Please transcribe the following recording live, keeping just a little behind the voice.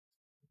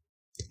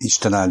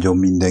Isten áldjon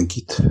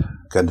mindenkit,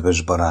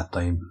 kedves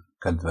barátaim,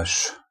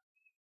 kedves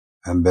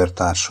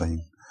embertársaim.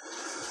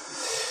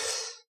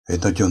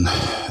 Egy nagyon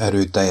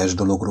erőteljes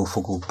dologról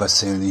fogok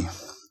beszélni.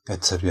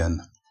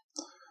 Egyszerűen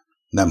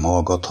nem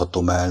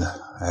hallgathatom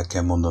el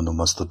kell mondanom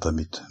azt,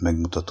 amit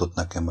megmutatott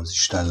nekem az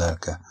Isten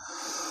lelke.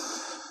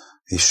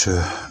 És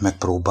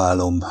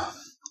megpróbálom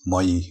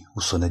mai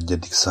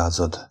 21.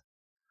 század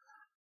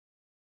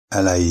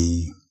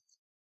elejé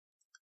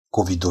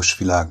covidos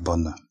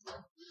világban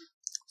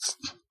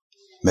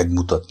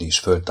megmutatni és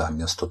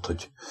föltárni azt,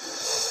 hogy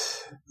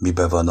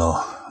miben van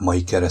a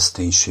mai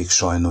kereszténység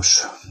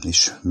sajnos,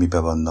 és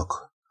miben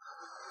vannak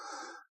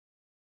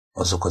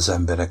azok az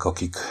emberek,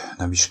 akik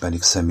nem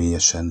ismerik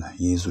személyesen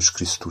Jézus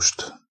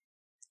Krisztust,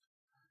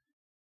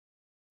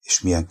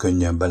 és milyen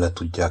könnyen bele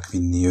tudják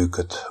vinni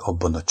őket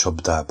abban a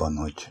csapdában,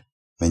 hogy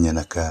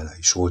menjenek el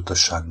és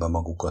oltassák be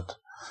magukat.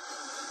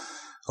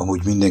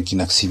 Amúgy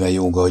mindenkinek szíve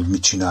joga, hogy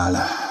mit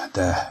csinál,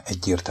 de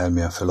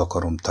egyértelműen fel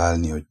akarom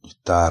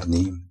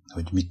tárni,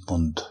 hogy mit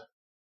mond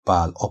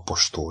Pál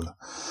apostol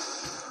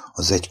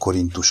az 1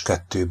 Korintus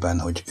 2-ben,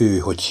 hogy ő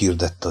hogy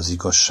hirdette az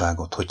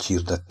igazságot, hogy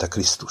hirdette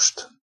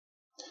Krisztust.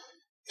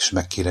 És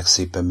megkérek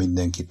szépen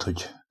mindenkit,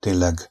 hogy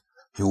tényleg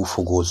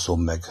jófogózzon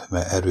meg,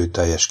 mert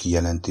erőteljes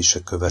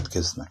kijelentések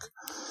következnek.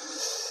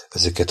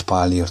 Ezeket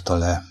Pál írta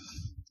le,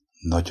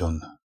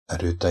 nagyon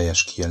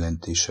erőteljes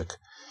kijelentések.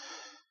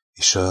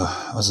 És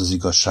az az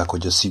igazság,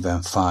 hogy a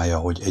szívem fája,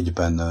 hogy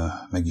egyben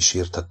meg is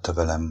értette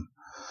velem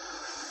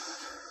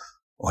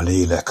a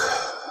lélek,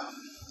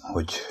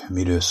 hogy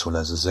miről szól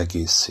ez az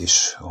egész,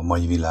 és a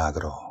mai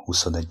világra,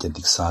 21.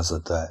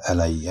 század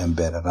elejé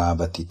emberre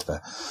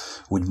rávetítve,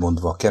 úgy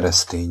mondva a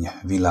keresztény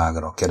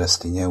világra,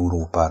 keresztény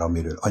Európára,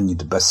 amiről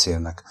annyit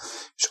beszélnek,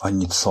 és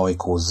annyit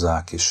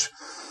szajkózzák, és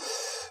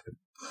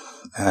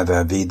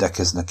elvel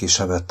védekeznek, és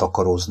elvel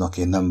takaróznak.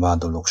 Én nem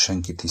vádolok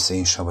senkit, hisz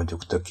én sem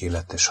vagyok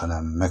tökéletes,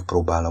 hanem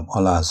megpróbálom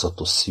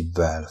alázatos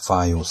szívvel,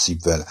 fájó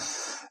szívvel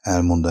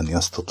elmondani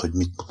azt, hogy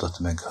mit mutat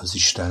meg az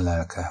Isten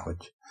lelke,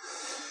 hogy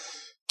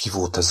ki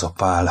volt ez a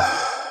Pál,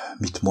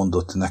 mit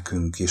mondott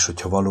nekünk, és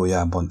hogyha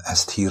valójában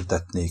ezt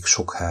hirdetnék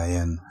sok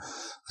helyen,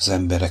 az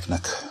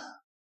embereknek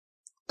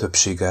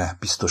többsége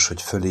biztos,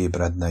 hogy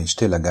fölébredne, és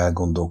tényleg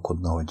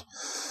elgondolkodna, hogy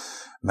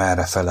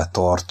merre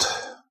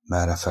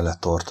fele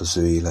tart az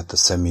ő élete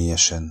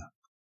személyesen,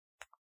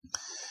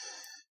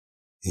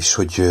 és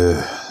hogy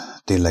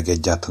tényleg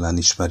egyáltalán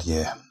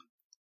ismerje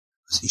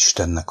az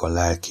Istennek a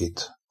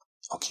lelkét,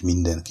 aki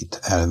mindenkit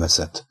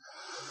elvezet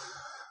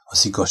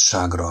az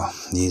igazságra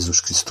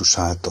Jézus Krisztus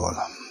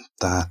által.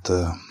 Tehát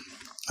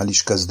el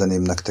is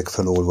kezdeném nektek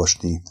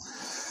felolvasni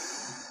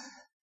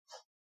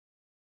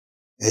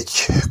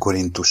 1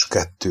 Korintus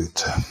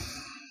 2-t.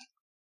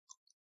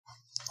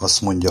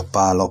 Azt mondja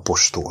Pál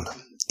apostol: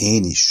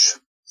 én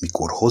is,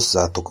 mikor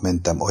hozzátok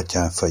mentem,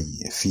 atyám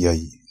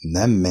fiai,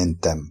 nem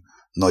mentem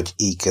nagy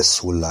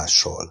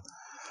ékeszólással,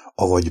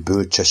 avagy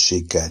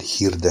bölcsességgel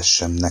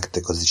hirdessem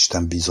nektek az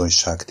Isten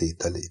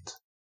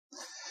bizonyságtételét.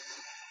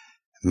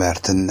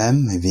 Mert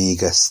nem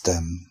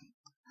végeztem,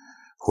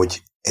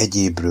 hogy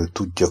egyébről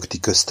tudjak ti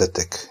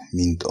köztetek,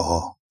 mint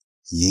a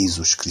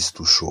Jézus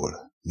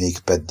Krisztusról,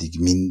 mégpedig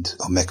mind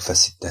a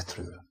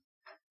megfeszítettről.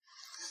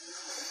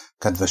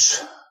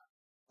 Kedves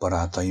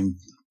barátaim,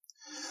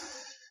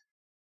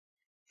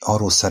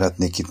 arról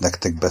szeretnék itt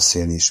nektek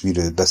beszélni, és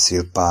miről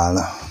beszél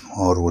Pál,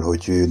 arról,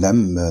 hogy ő nem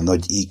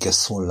nagy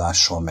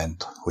ékeszólással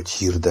ment, hogy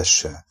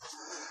hirdesse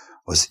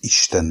az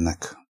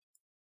Istennek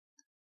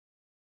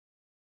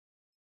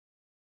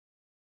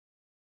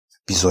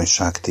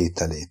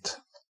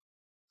bizonyságtételét.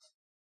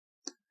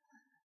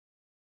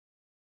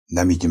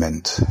 Nem így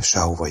ment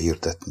sehova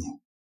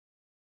hirdetni.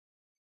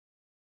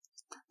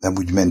 Nem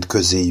úgy ment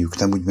közéjük,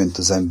 nem úgy ment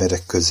az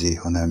emberek közé,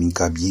 hanem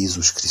inkább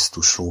Jézus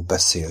Krisztusról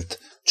beszélt,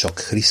 csak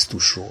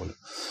Krisztusról.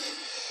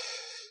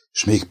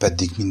 És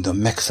mégpedig mind a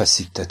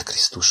megfeszített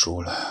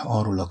Krisztusról,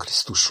 arról a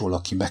Krisztusról,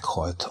 aki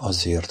meghalt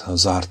azért,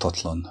 az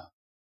ártatlan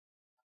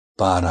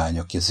bárány,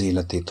 aki az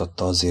életét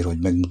adta azért, hogy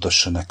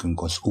megmutassa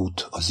nekünk az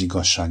út, az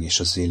igazság és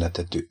az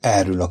életet. Ő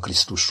erről a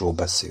Krisztusról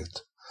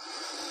beszélt.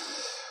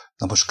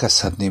 Na most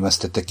kezdhetném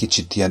ezt egy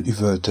kicsit ilyen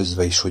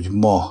üvöltözve is, hogy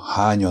ma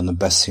hányan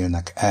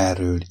beszélnek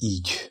erről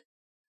így,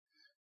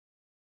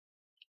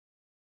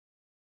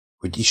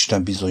 hogy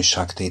Isten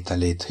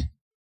bizonyságtételét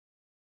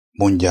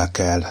mondják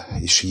el,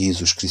 és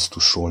Jézus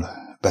Krisztusról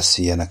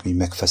beszéljenek, mi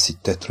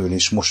megfeszítettről,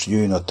 és most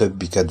jön a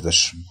többi,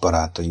 kedves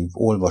barátaim,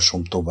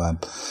 olvasom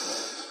tovább.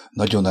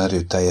 Nagyon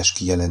erőteljes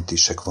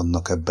kijelentések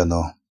vannak ebben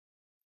a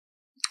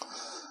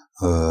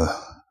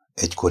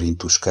 1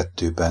 Korintus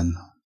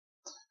 2-ben.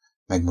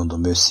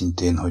 Megmondom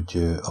őszintén,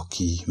 hogy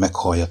aki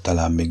meghallja,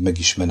 talán még meg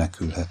is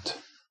menekülhet,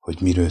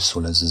 hogy miről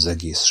szól ez az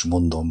egész, és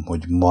mondom,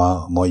 hogy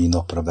mai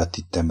napra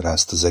vetítem rá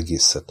ezt az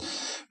egészet,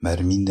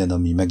 mert minden,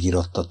 ami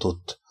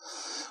megirattatott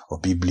a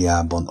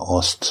Bibliában,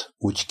 azt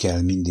úgy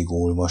kell mindig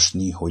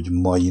olvasni, hogy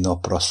mai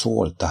napra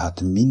szól,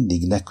 tehát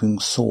mindig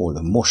nekünk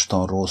szól,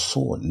 mostanról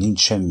szól, nincs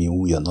semmi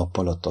új a nap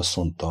alatt, azt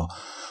mondta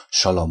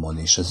Salamon,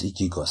 és ez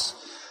így igaz.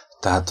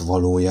 Tehát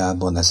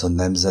valójában ez a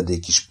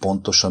nemzedék is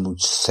pontosan úgy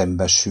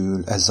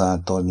szembesül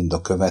ezáltal, mint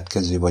a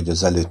következő vagy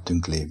az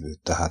előttünk lévő.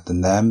 Tehát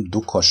nem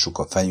dughassuk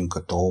a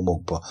fejünket a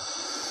homokba,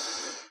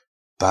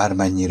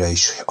 bármennyire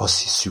is azt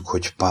hiszük,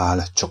 hogy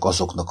Pál csak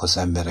azoknak az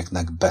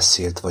embereknek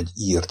beszélt vagy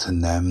írt,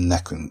 nem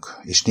nekünk.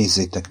 És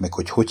nézzétek meg,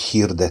 hogy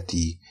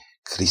hirdeti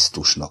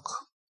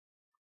Krisztusnak.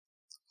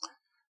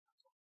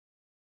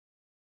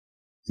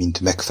 Mint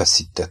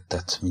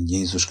megfeszítettet, mint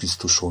Jézus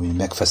Krisztusról, mint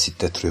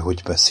megfeszítettről,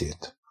 hogy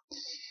beszélt.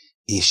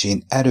 És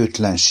én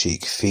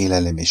erőtlenség,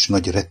 félelem és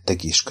nagy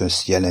rettegés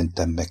közt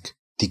jelentem meg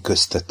ti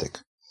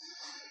köztetek.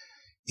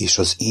 És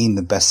az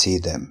én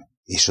beszédem,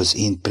 és az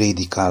én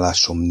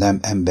prédikálásom nem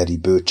emberi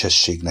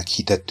bölcsességnek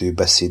hitető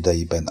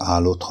beszédeiben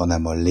állott,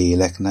 hanem a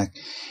léleknek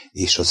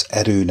és az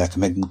erőnek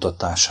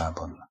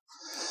megmutatásában.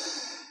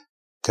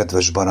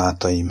 Kedves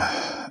barátaim,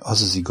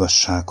 az az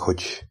igazság,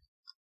 hogy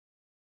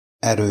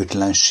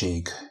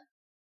erőtlenség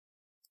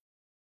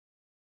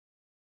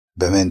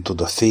bement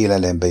oda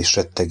félelembe és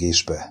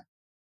rettegésbe,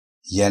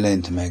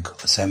 jelent meg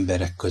az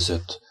emberek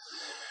között,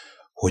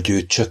 hogy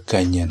ő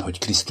csökkenjen, hogy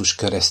Krisztus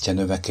keresztje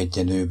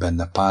növekedjen ő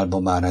benne.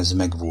 Pálban már ez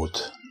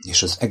megvolt,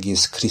 és az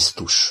egész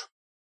Krisztus,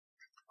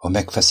 a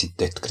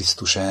megfeszített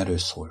Krisztus erről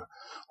szól,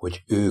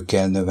 hogy ő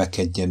kell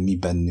növekedjen mi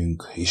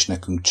bennünk, és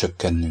nekünk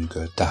csökkennünk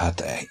kell.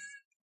 Tehát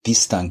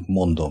tisztán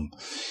mondom,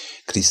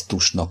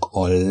 Krisztusnak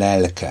a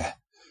lelke,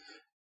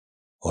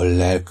 a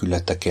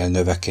lelkülete kell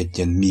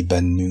növekedjen mi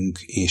bennünk,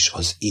 és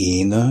az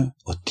én,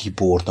 a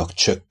Tibornak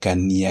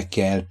csökkennie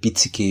kell,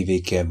 picikévé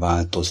kell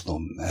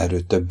változnom.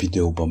 Erről több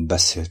videóban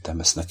beszéltem,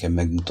 ezt nekem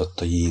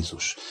megmutatta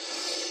Jézus.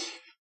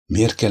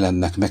 Miért kell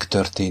ennek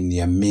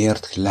megtörténnie?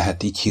 Miért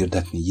lehet így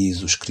hirdetni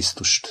Jézus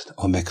Krisztust,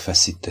 a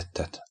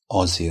megfeszítettet?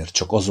 Azért,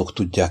 csak azok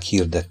tudják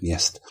hirdetni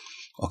ezt,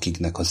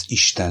 akiknek az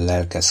Isten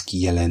lelke ezt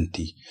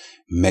kijelenti,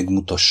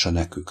 megmutassa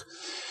nekük.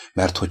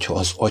 Mert hogyha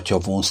az Atya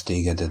vonz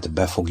tégedet,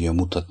 be fogja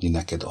mutatni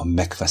neked a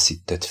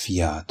megfeszített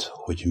fiát,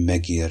 hogy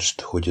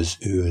megértsd, hogy az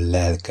ő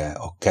lelke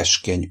a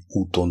keskeny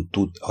úton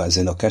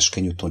ezen a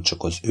keskeny úton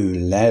csak az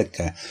ő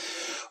lelke,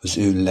 az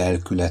ő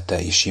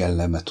lelkülete és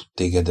jelleme tud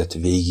tégedet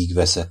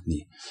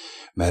végigvezetni.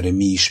 Mert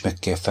mi is meg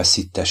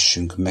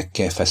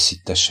kell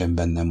feszítessen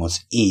bennem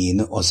az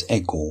én, az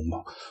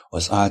egóm,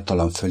 az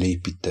általam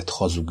fölépített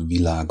hazug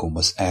világom,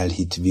 az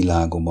elhitt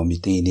világom,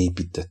 amit én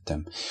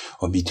építettem,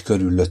 amit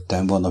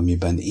körülöttem van,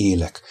 amiben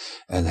élek.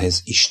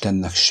 Ehhez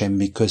Istennek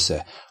semmi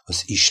köze.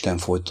 Az Isten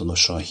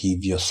folytonosan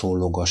hívja,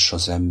 szólogassa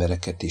az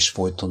embereket, és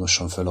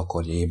folytonosan fel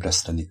akarja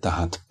ébreszteni.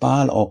 Tehát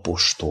Pál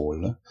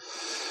apostol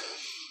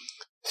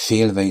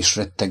félve és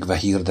rettegve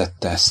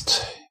hirdette ezt,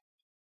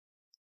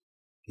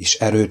 és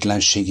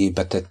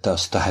erőtlenségébe tette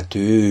azt, tehát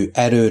ő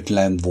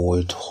erőtlen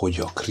volt, hogy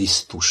a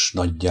Krisztus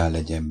nagyjá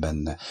legyen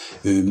benne.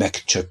 Ő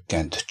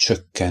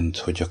csökkent,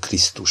 hogy a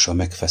Krisztus, a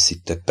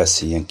megfeszített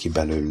beszéljen ki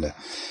belőle.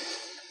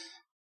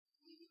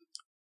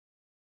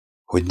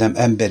 Hogy nem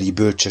emberi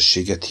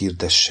bölcsességet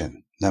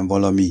hirdessen, nem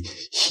valami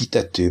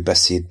hitető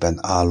beszédben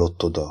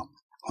állott oda,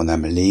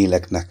 hanem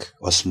léleknek,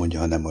 azt mondja,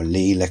 hanem a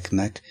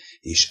léleknek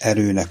és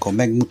erőnek a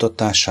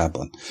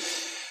megmutatásában.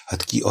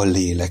 Hát ki a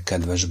lélek,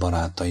 kedves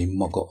barátaim?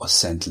 Maga a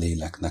Szent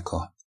Léleknek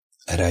a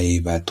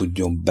erejével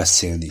tudjon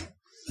beszélni,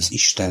 az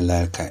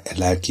Isten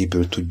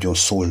lelkéből tudjon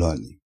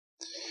szólalni.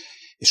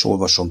 És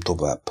olvasom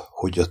tovább,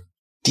 hogy a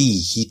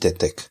ti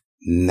hitetek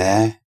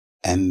ne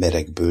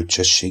emberek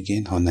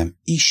bölcsességén, hanem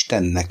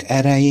Istennek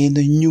erején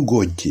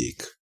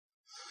nyugodjék.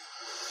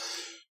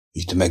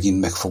 Itt megint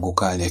meg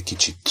fogok állni egy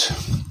kicsit.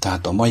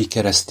 Tehát a mai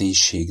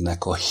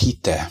kereszténységnek a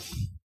hite,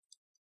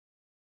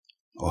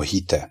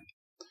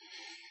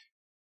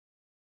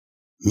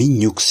 mi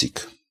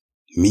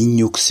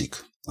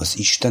nyugszik az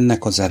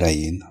Istennek az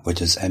erején,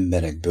 vagy az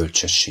emberek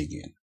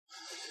bölcsességén?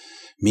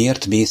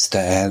 Miért mész te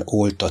el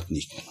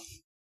oltatni?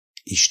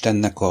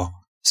 Istennek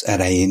az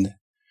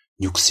erején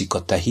nyugszik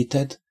a te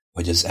hited,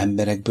 vagy az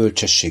emberek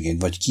bölcsességén?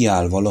 Vagy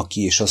kiáll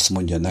valaki, és azt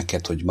mondja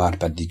neked, hogy már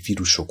pedig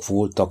vírusok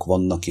voltak,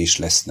 vannak és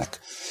lesznek,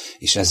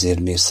 és ezért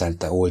mész el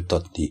te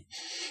oltatni.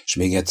 És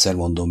még egyszer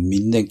mondom,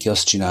 mindenki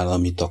azt csinál,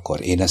 amit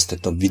akar. Én ezt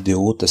a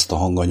videót, ezt a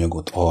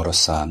hanganyagot arra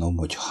szánom,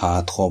 hogy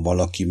hát, ha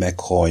valaki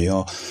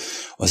meghallja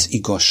az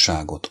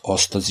igazságot,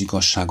 azt az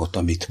igazságot,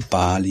 amit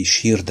Pál is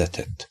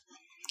hirdetett,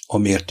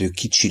 amért ő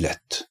kicsi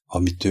lett,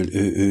 amitől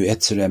ő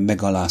egyszerűen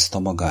megalázta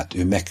magát,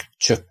 ő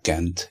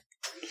megcsökkent,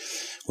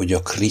 hogy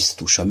a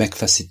Krisztus, a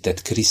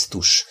megfeszített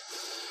Krisztus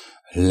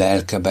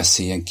lelke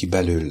beszéljen ki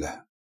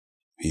belőle.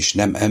 És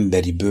nem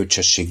emberi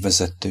bölcsesség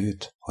vezette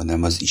őt,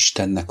 hanem az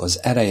Istennek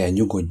az ereje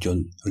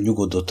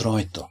nyugodott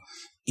rajta.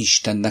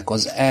 Istennek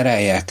az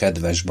ereje,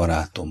 kedves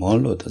barátom,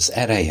 hallod? Az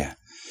ereje.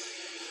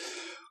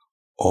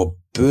 A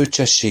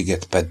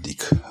bölcsességet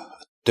pedig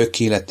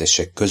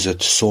tökéletesek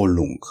között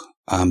szólunk,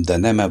 ám de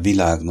nem a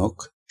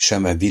világnak,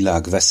 sem a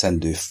világ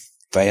veszendő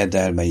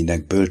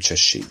fejedelmeinek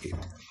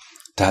bölcsességét.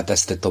 Tehát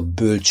ezt a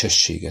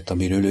bölcsességet,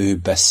 amiről ő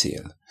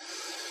beszél,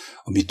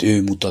 amit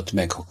ő mutat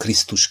meg, a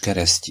Krisztus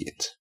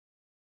keresztjét,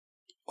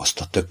 azt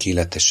a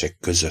tökéletesek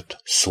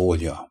között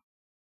szólja.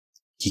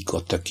 Kik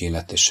a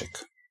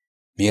tökéletesek?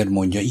 Miért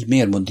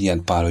mond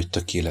ilyen Pál, hogy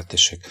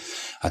tökéletesek?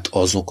 Hát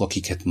azok,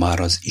 akiket már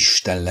az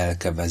Isten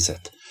lelke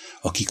vezet,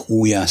 akik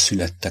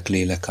újjászülettek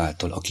lélek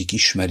által, akik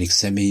ismerik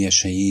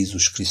személyesen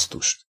Jézus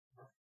Krisztust.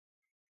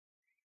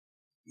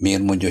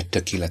 Miért mondja, hogy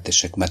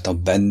tökéletesek? Mert a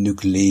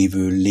bennük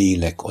lévő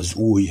lélek, az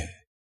új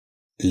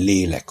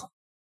lélek,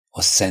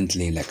 a szent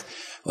lélek,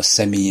 az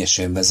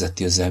személyesen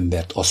vezeti az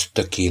embert, az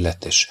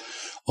tökéletes.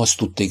 Azt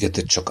tud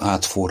téged csak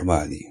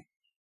átformálni.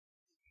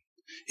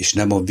 És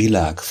nem a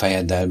világ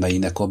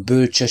fejedelmeinek a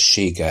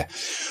bölcsessége,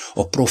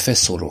 a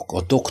professzorok,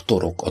 a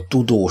doktorok, a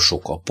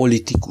tudósok, a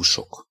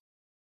politikusok.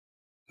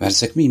 Mert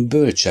ezek mind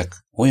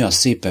bölcsek, olyan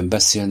szépen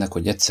beszélnek,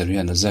 hogy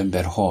egyszerűen az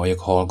ember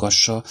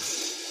hallgassa,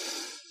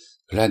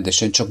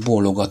 rendesen csak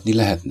bólogatni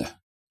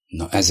lehetne.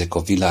 Na, ezek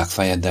a világ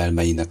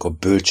fejedelmeinek a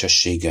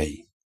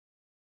bölcsességei.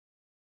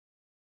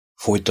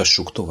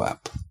 Folytassuk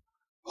tovább.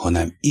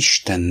 Hanem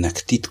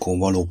Istennek titkon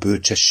való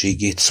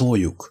bölcsességét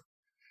szóljuk.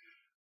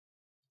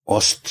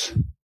 Azt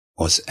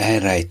az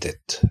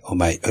elrejtett,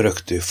 amely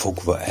öröktől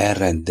fogva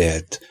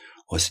elrendelt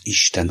az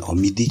Isten a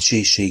mi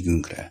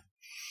dicsőségünkre.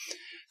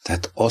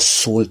 Tehát azt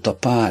szólta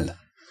Pál,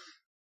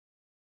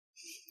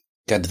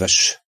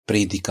 kedves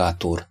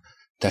prédikátor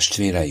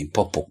testvéreim,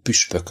 papok,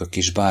 püspökök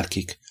és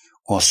bárkik,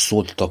 azt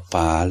szólta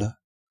Pál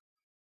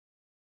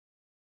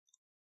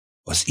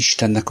az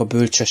Istennek a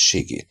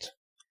bölcsességét.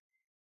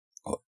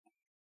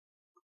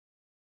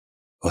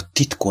 A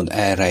titkon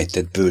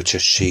elrejtett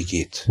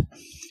bölcsességét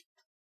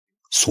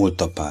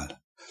szólta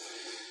Pál.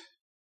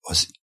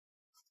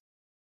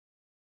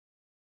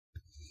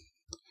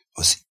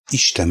 Az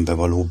Istenbe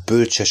való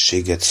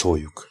bölcsességet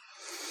szóljuk.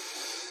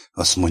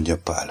 Azt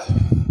mondja Pál,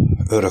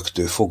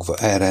 öröktől fogva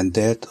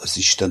elrendelt az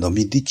Isten a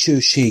mi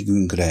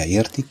dicsőségünkre,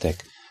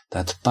 értitek?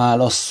 Tehát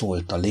Pál azt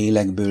szólt, a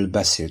lélekből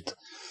beszélt,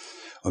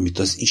 amit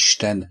az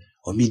Isten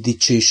a mi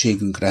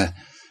dicsőségünkre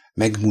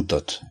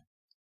megmutat.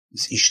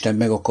 Az Isten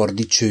meg akar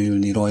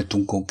dicsőülni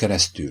rajtunkon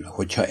keresztül,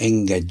 hogyha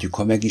engedjük,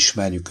 ha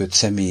megismerjük őt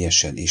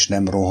személyesen, és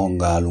nem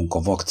rohangálunk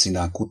a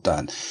vakcinák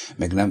után,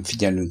 meg nem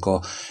figyelünk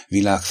a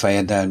világ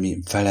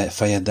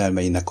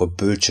fejedelmeinek a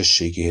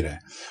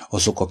bölcsességére,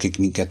 azok, akik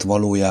minket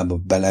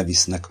valójában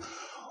belevisznek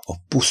a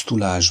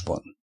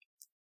pusztulásban.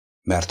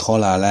 Mert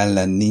halál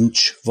ellen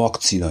nincs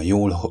vakcina,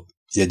 jól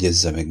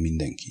jegyezze meg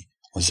mindenki.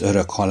 Az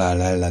örök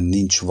halál ellen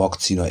nincs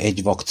vakcina,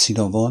 egy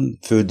vakcina van,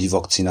 földi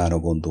vakcinára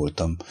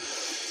gondoltam.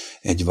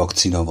 Egy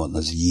vakcina van,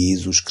 az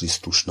Jézus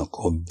Krisztusnak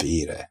a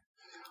vére,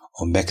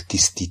 a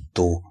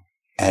megtisztító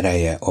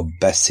ereje, a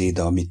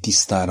beszéde, ami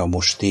tisztára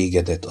mos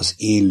tégedet, az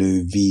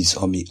élő víz,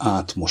 ami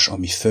átmos,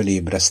 ami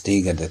fölébreszt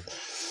tégedet.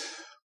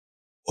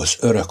 Az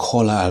örök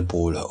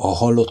halálból a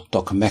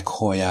halottak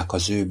meghallják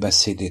az ő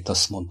beszédét,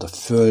 azt mondta,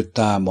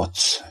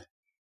 föltámadsz,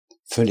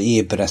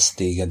 fölébreszt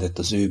tégedet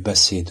az ő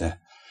beszéde,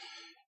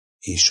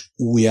 és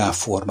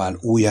újjáformál,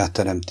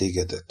 újjáterem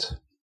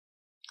tégedet.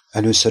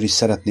 Először is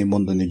szeretném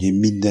mondani, hogy én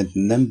mindent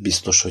nem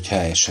biztos, hogy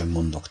helyesen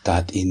mondok.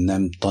 Tehát én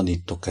nem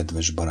tanítok,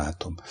 kedves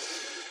barátom.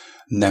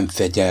 Nem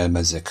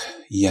fegyelmezek,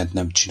 ilyet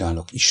nem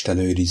csinálok. Isten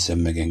őrizzen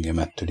meg engem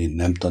ettől, én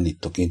nem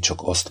tanítok. Én csak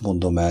azt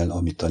mondom el,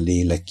 amit a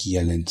lélek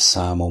kijelent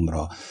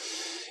számomra.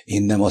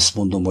 Én nem azt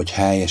mondom, hogy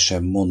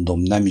helyesen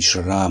mondom, nem is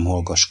rám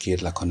hallgass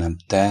kérlek, hanem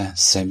te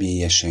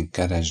személyesen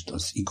keresd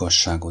az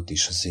igazságot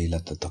és az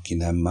életet, aki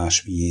nem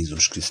más, mint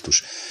Jézus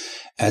Krisztus.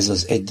 Ez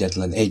az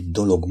egyetlen egy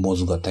dolog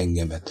mozgat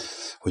engemet,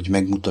 hogy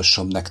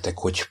megmutassam nektek,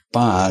 hogy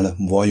Pál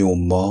vajon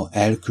ma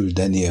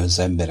elküldené az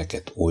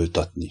embereket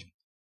oltatni.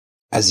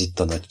 Ez itt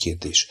a nagy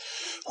kérdés,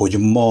 hogy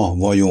ma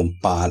vajon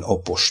Pál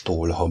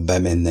apostol, ha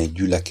bemenne egy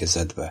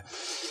gyülekezetbe,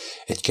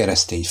 egy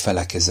keresztény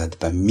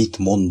felekezetben, mit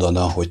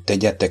mondana, hogy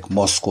tegyetek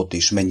maszkot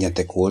és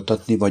menjetek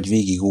oltatni, vagy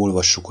végig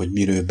olvassuk, hogy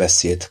miről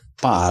beszélt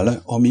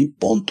Pál, ami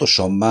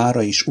pontosan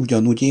mára is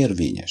ugyanúgy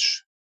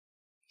érvényes.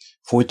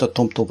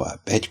 Folytatom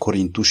tovább. 1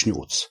 Korintus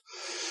 8.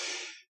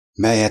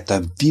 Melyet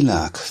a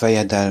világ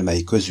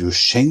fejedelmei közül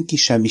senki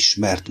sem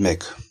ismert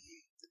meg,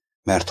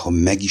 mert ha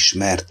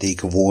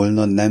megismerték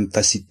volna, nem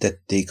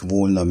feszítették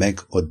volna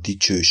meg a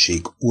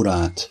dicsőség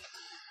urát,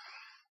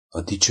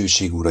 a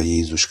dicsőség ura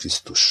Jézus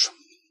Krisztus.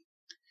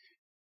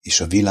 És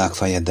a világ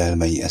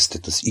fejedelmei ezt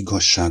az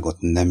igazságot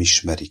nem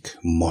ismerik,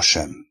 ma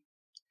sem.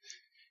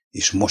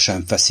 És ma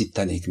sem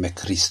feszítenék meg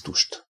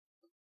Krisztust.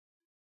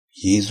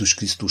 Jézus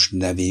Krisztus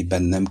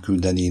nevében nem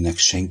küldenének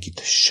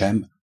senkit,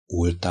 sem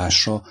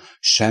oltásra,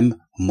 sem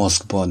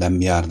maszkba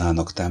nem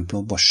járnának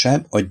templomba,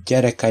 sem a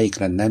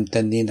gyerekeikre nem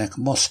tennének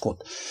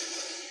maszkot.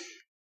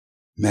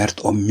 Mert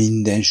a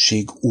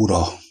mindenség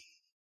ura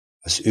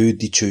az ő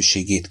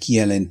dicsőségét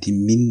kijelenti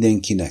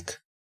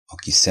mindenkinek,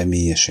 aki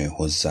személyesen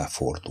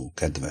hozzáfordul,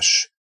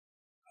 kedves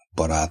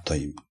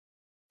barátaim,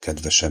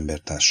 kedves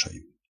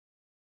embertársaim.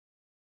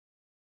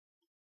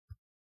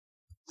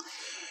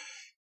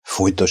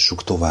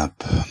 Folytassuk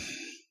tovább.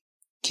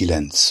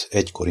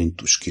 1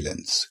 Korintus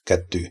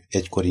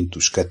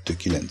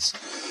 2:9.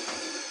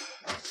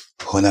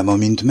 Hanem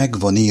amint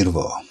megvan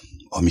írva,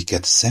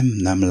 amiket szem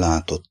nem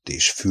látott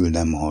és fül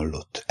nem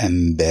hallott,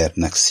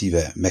 embernek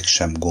szíve meg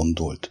sem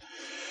gondolt,